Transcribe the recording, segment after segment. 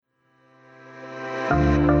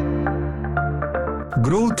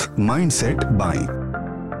Growth mindset bye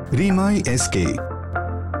रीमाई SK.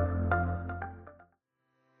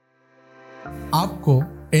 आपको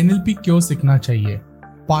NLP क्यों सीखना चाहिए?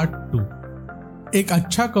 पार्ट 2। एक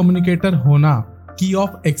अच्छा कम्युनिकेटर होना की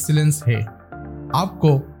ऑफ एक्सीलेंस है।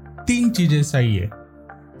 आपको 3 चीजें चाहिए।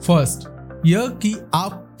 फर्स्ट, यह कि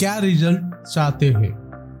आप क्या रिजल्ट चाहते हैं।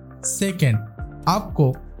 सेकेंड,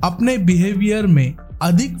 आपको अपने बिहेवियर में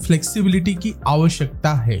अधिक फ्लेक्सिबिलिटी की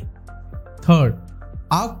आवश्यकता है। थर्ड,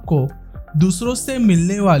 आपको दूसरों से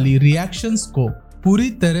मिलने वाली रिएक्शंस को पूरी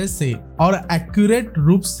तरह से और एक्यूरेट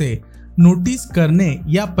रूप से नोटिस करने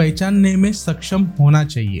या पहचानने में सक्षम होना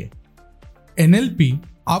चाहिए। एनएलपी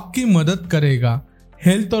आपकी मदद करेगा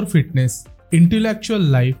हेल्थ और fitness,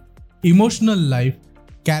 intellectual life, emotional life,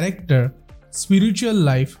 character, spiritual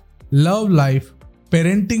life, love life,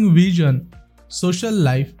 parenting vision, social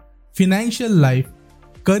life, financial life,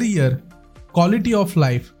 career, quality of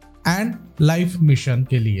life and life mission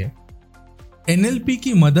के लिए। एनएलपी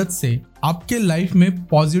की मदद से आपके लाइफ में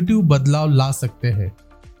पॉजिटिव बदलाव ला सकते हैं।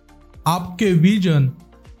 आपके विजन,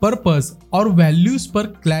 पर्पस और वैल्यूज पर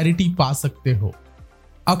क्लैरिटी पा सकते हो।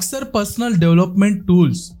 अक्सर पर्सनल डेवलपमेंट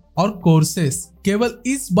टूल्स और कोर्सेस केवल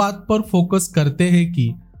इस बात पर फोकस करते हैं कि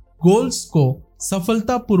गोल्स को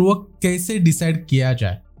सफलतापूर्वक कैसे डिसाइड किया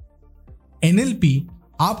जाए। एनएलपी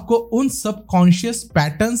आपको उन सबकॉन्शियस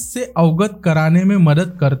पैटर्न्स से अवगत कराने में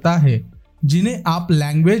मदद करता है जिन्हें आप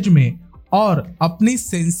लैंग्वेज में और अपनी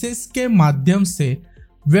सेंसेस के माध्यम से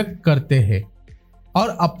व्यक्त करते हैं और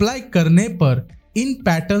अप्लाई करने पर इन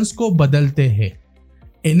पैटर्न्स को बदलते हैं।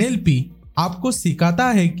 एनएलपी आपको सिखाता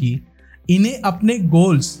है कि इन्हें अपने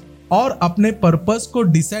गोल्स और अपने पर्पस को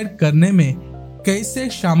डिसाइड करने में कैसे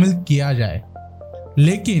शामिल किया जाए,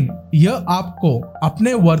 लेकिन यह आपको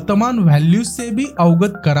अपने वर्तमान वैल्यूज से भी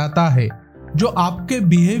अवगत कराता है जो आपके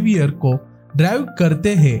बिहेवियर को ड्राइव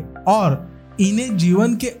करते हैं और इन्हें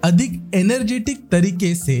जीवन के अधिक एनर्जेटिक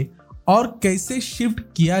तरीके से और कैसे शिफ्ट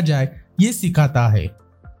किया जाए ये सिखाता है।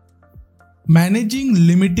 Managing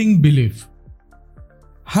limiting belief.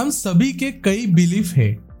 हम सभी के कई बिलीफ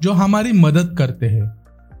है जो हमारी मदद करते हैं,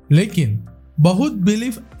 लेकिन बहुत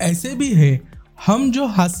बिलीफ ऐसे भी है हम जो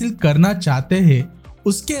हासिल करना चाहते हैं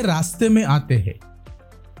उसके रास्ते में आते हैं।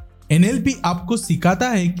 एनएलपी आपको सिखाता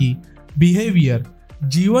है कि बिहेवियर,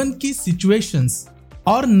 जीवन की सिचुएशंस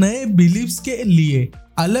और नए बिलीफ्स के लिए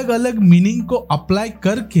अलग अलग मीनिंग को अप्लाई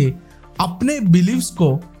करके अपने बिलीफ्स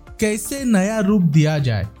को कैसे नया रूप दिया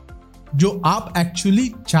जाए जो आप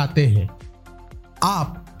एक्चुअली चाहते हैं।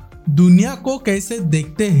 आप दुनिया को कैसे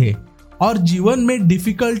देखते हैं और जीवन में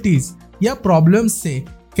डिफिकल्टीज या प्रॉब्लम्स से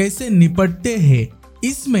कैसे निपटते हैं,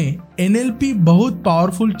 इसमें एनएलपी बहुत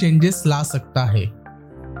पावरफुल चेंजेस ला सकता है।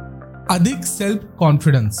 अधिक सेल्फ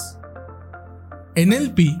कॉन्फिडेंस।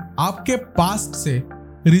 एनएलपी आपके पास्ट से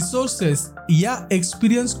रिसोर्सेस या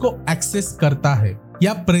एक्सपीरियंस को एक्सेस करता है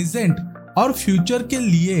या प्रेजेंट और फ्यूचर के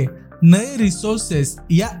लिए नए रिसोर्सेस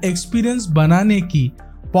या एक्सपीरियंस बनाने की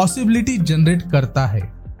पॉसिबिलिटी जनरेट करता है।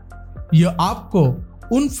 यह आपको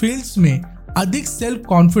उन फील्ड्स में अधिक सेल्फ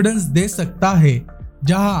कॉन्फिडेंस दे सकता है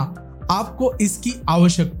जहां आपको इसकी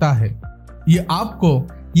आवश्यकता है। यह आपको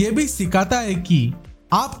यह भी सिखाता है कि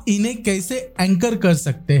आप इन्हें कैसे एंकर कर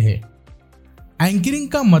सकते हैं। एंकरिंग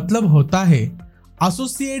का मतलब होता है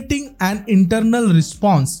associating an internal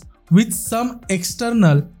response with some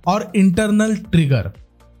external और इंटरनल ट्रिगर।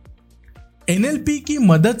 एनएलपी की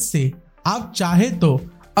मदद से आप चाहे तो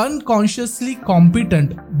अनकॉन्शियसली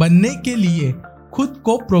कॉम्पिटेंट बनने के लिए खुद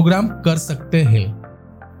को प्रोग्राम कर सकते हैं।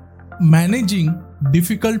 Managing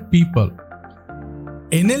difficult people.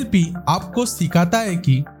 एनएलपी आपको सिखाता है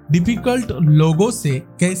कि डिफिकल्ट लोगों से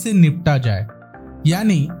कैसे निपटा जाए,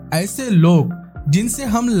 यानी ऐसे लोग जिनसे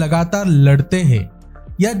हम लगातार लड़ते हैं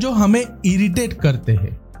या जो हमें इरिटेट करते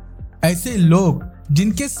हैं, ऐसे लोग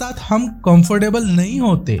जिनके साथ हम कंफर्टेबल नहीं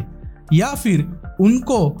होते या फिर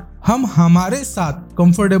उनको हम हमारे साथ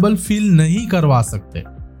कंफर्टेबल फील नहीं करवा सकते।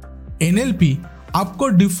 एनएलपी आपको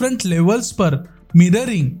डिफरेंट लेवल्स पर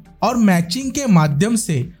मिररिंग और मैचिंग के माध्यम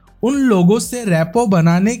से उन लोगों से रैपो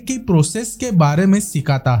बनाने की प्रोसेस के बारे में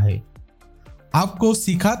सिखाता है। आपको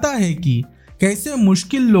सिखाता है कि कैसे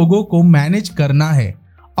मुश्किल लोगों को मैनेज करना है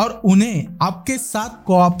और उन्हें आपके साथ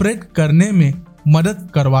कोऑपरेट करने में मदद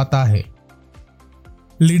करवाता है।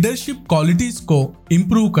 लीडरशिप क्वालिटीज को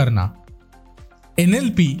इंप्रूव करना।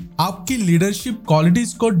 एनएलपी आपकी लीडरशिप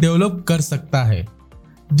क्वालिटीज को डेवलप कर सकता है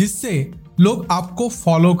जिससे लोग आपको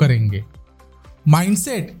फॉलो करेंगे।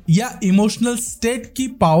 माइंडसेट या इमोशनल स्टेट की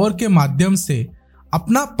पावर के माध्यम से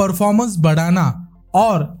अपना परफॉर्मेंस बढ़ाना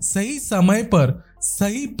और सही समय पर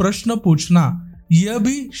सही प्रश्न पूछना यह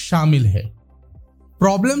भी शामिल है।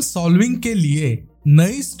 प्रॉब्लम सॉल्विंग के लिए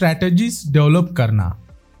नई स्ट्रैटेजीज डेवलप करना।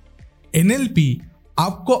 एनएलपी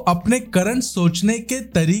आपको अपने करंट सोचने के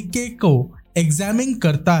तरीके को एग्जामिन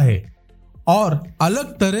करता है और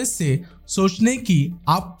अलग तरह से सोचने की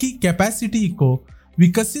आपकी कैपेसिटी को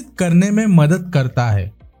विकसित करने में मदद करता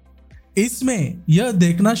है। इसमें यह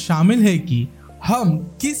देखना शामिल है कि हम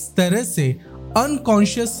किस तरह से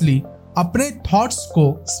अनकॉन्शियसली अपने थॉट्स को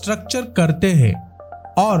स्ट्रक्चर करते हैं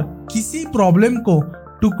और किसी प्रॉब्लम को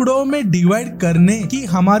टुकड़ों में डिवाइड करने की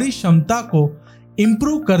हमारी क्षमता को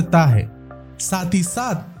इम्प्रूव करता है। साथ ही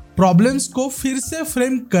साथ प्रॉब्लम्स को फिर से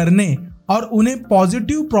फ्रेम करने और उन्हें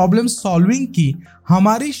पॉजिटिव प्रॉब्लम सॉल्विंग की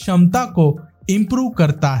हमारी क्षमता को इम्प्रूव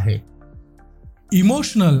करता है।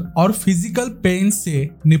 इमोशनल और फिजिकल पेन से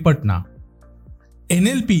निपटना।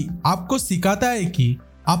 एनएलपी आपको सिखाता है कि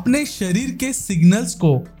अपने शरीर के सिग्नल्स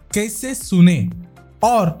को कैसे सुने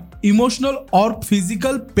और इमोशनल और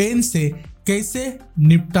फिजिकल पेन से कैसे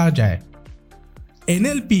निपटा जाए।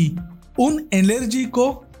 एनएलपी उन एनर्जी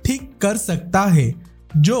को ठीक कर सकता है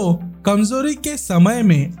जो कमजोरी के समय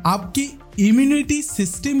में आपकी इम्यूनिटी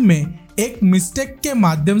सिस्टम में एक मिस्टेक के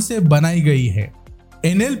माध्यम से बनाई गई है।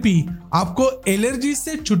 एनएलपी आपको एलर्जी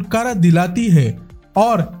से छुटकारा दिलाती है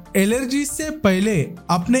और एलर्जी से पहले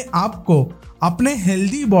अपने आप को अपने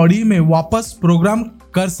हेल्दी बॉडी में वापस प्रोग्राम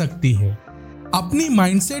कर सकती है। अपनी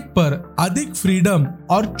माइंडसेट पर अधिक फ्रीडम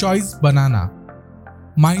और चॉइस बनाना।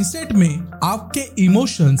 माइंडसेट में आपके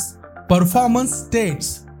इमोशंस, परफॉर्मेंस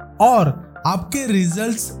स्टेट्स और आपके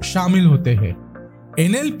रिजल्ट्स शामिल होते हैं।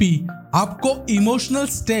 एनएलपी आपको इमोशनल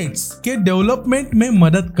स्टेट्स के डेवलपमेंट में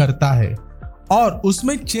मदद करता है और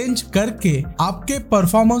उसमें चेंज करके आपके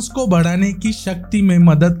परफॉर्मेंस को बढ़ाने की शक्ति में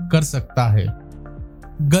मदद कर सकता है।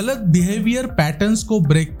 गलत बिहेवियर पैटर्न्स को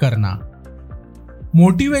ब्रेक करना।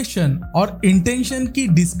 मोटिवेशन और इंटेंशन की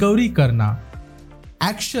डिस्कवरी करना।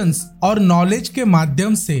 एक्शंस और नॉलेज के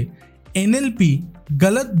माध्यम से एनएलपी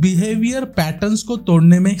गलत बिहेवियर पैटर्न्स को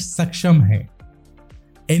तोड़ने में सक्षम है।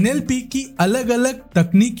 एनएलपी की अलग अलग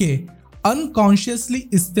तकनीकें अनकॉन्शियसली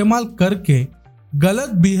इस्तेमाल करके गलत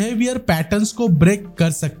बिहेवियर पैटर्न्स को ब्रेक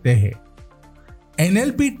कर सकते हैं।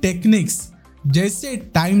 एनएलपी टेक्निक्स जैसे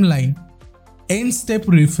timeline, and step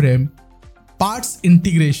reframe, parts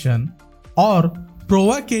integration और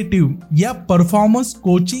प्रोवोकेटिव या परफॉर्मेंस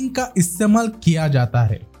कोचिंग का इस्तेमाल किया जाता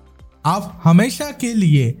है। आप हमेशा के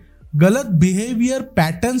लिए गलत बिहेवियर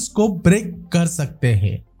पैटर्न्स को ब्रेक कर सकते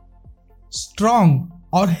हैं। स्ट्रॉन्ग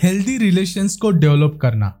और हेल्दी रिलेशंस को डेवलप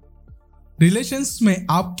करना। रिलेशंस में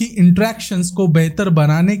आपकी इंटरेक्शंस को बेहतर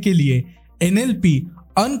बनाने के लिए एनएलपी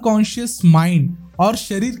अनकॉन्शियस माइंड और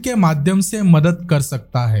शरीर के माध्यम से मदद कर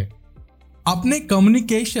सकता है। अपने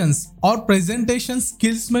कम्युनिकेशंस और प्रेजेंटेशन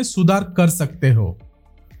स्किल्स में सुधार कर सकते हो।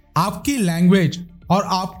 आपकी लैंग्वेज और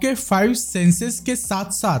आपके 5 सेंसेस के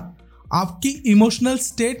साथ साथ आपकी इमोशनल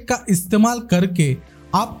स्टेट का इस्तेमाल करके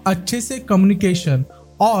आप अच्छे से कम्युनिकेशन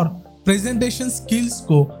और प्रेजेंटेशन स्किल्स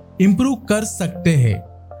को इम्प्रूव कर सकते हैं।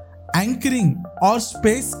 एंकरिंग और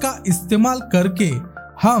स्पेस का इस्तेमाल करके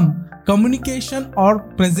हम कम्युनिकेशन और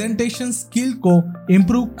प्रेजेंटेशन स्किल को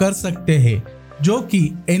इम्प्रूव कर सकते हैं, जो कि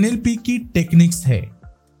एनएलपी की टेक्निक्स है।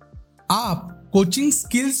 आप कोचिंग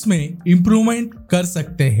स्किल्स में इम्प्रूवमेंट कर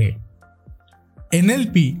सकते हैं।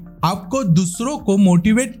 एनएलपी आपको दूसरों को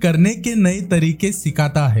मोटिवेट करने के नए तरीके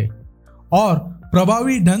सिखाता है और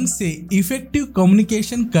प्रभावी ढंग से इफेक्टिव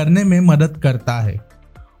कम्युनिकेशन करने में मदद करता है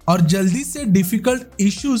और जल्दी से डिफिकल्ट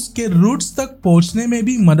इश्यूज के रूट्स तक पहुंचने में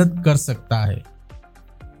भी मदद कर सकता है।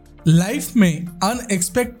 लाइफ में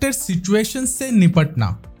अनएक्सपेक्टेड सिचुएशन से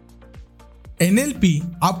निपटना। एनएलपी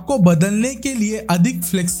आपको बदलने के लिए अधिक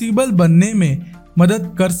फ्लेक्सिबल बनने में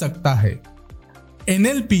मदद कर सकता है।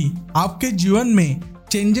 एनएलपी आपके जीवन में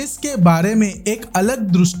चेंजेस के बारे में एक अलग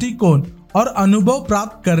दृष्टिकोण और अनुभव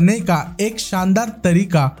प्राप्त करने का एक शानदार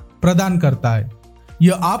तरीका प्रदान करता है।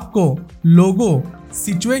 यह आपको लोगों,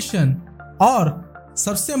 सिचुएशन और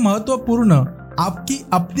सबसे महत्वपूर्ण आपकी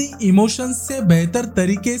अपनी इमोशंस से बेहतर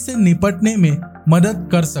तरीके से निपटने में मदद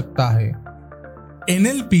कर सकता है।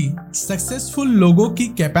 एनएलपी सक्सेसफुल लोगों की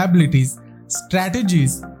कैपेबिलिटीज,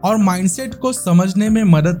 स्ट्रैटेजीज और माइंडसेट को समझने में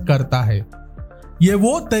मदद करता है। ये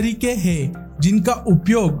वो तरीके हैं जिनका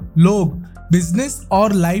उपयोग लोग बिजनेस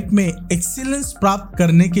और लाइफ में एक्सीलेंस प्राप्त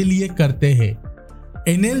करने के लिए करते हैं।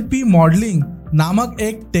 एनएलपी मॉडलिंग नामक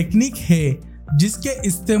एक टेक्निक है जिसके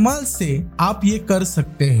इस्तेमाल से आप ये कर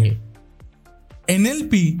सकते हैं।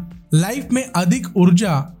 एनएलपी लाइफ में अधिक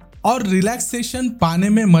ऊर्जा और रिलैक्सेशन पाने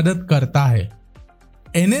में मदद करता है।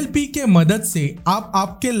 एनएलपी के मदद से आप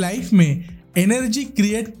आपके लाइफ में एनर्जी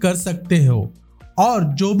क्रिएट कर सकते हो और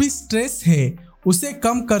जो भी स्ट्रेस है उसे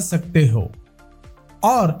कम कर सकते हो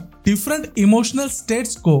और डिफरेंट इमोशनल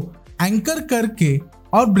स्टेट्स को एंकर करके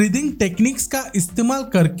और ब्रीदिंग टेक्निक्स का इस्तेमाल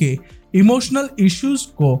करके इमोशनल इश्यूज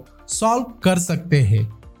को सॉल्व कर सकते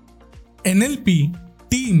हैं। एनएलपी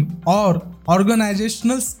टीम और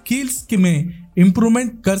ऑर्गेनाइजेशनल स्किल्स में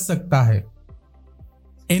इंप्रूवमेंट कर सकता है।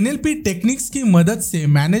 एनएलपी टेक्निक्स की मदद से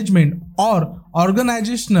मैनेजमेंट और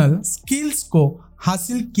ऑर्गेनाइजेशनल स्किल्स को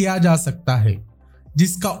हासिल किया जा सकता है,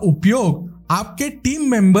 जिसका उपयोग आपके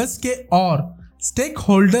टीम मेंबर्स के और स्टेक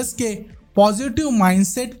होल्डर्स के पॉजिटिव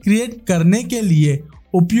माइंडसेट क्रिएट करने के लिए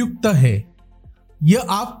उपयुक्त है। यह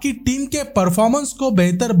आपकी टीम के परफॉर्मेंस को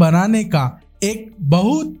बेहतर बनाने का एक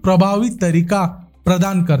बहुत प्रभावी तरीका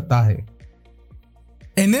प्रदान करता है।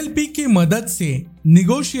 एनएलपी की मदद से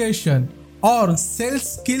निगोशिएशन और सेल्स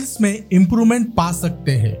स्किल्स में इंप्रूवमेंट पा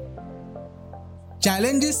सकते हैं।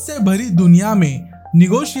 चैलेंजेस से भरी दुनिया में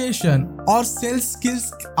निगोशिएशन और सेल्स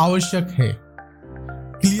स्किल्स आवश्यक है।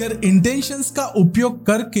 क्लियर इंटेंशंस का उपयोग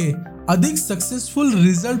करके अधिक सक्सेसफुल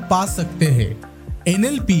रिजल्ट पा सकते हैं।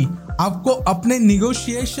 एनएलपी आपको अपने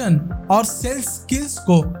निगोशिएशन और सेल्स स्किल्स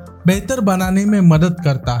को बेहतर बनाने में मदद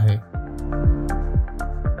करता है।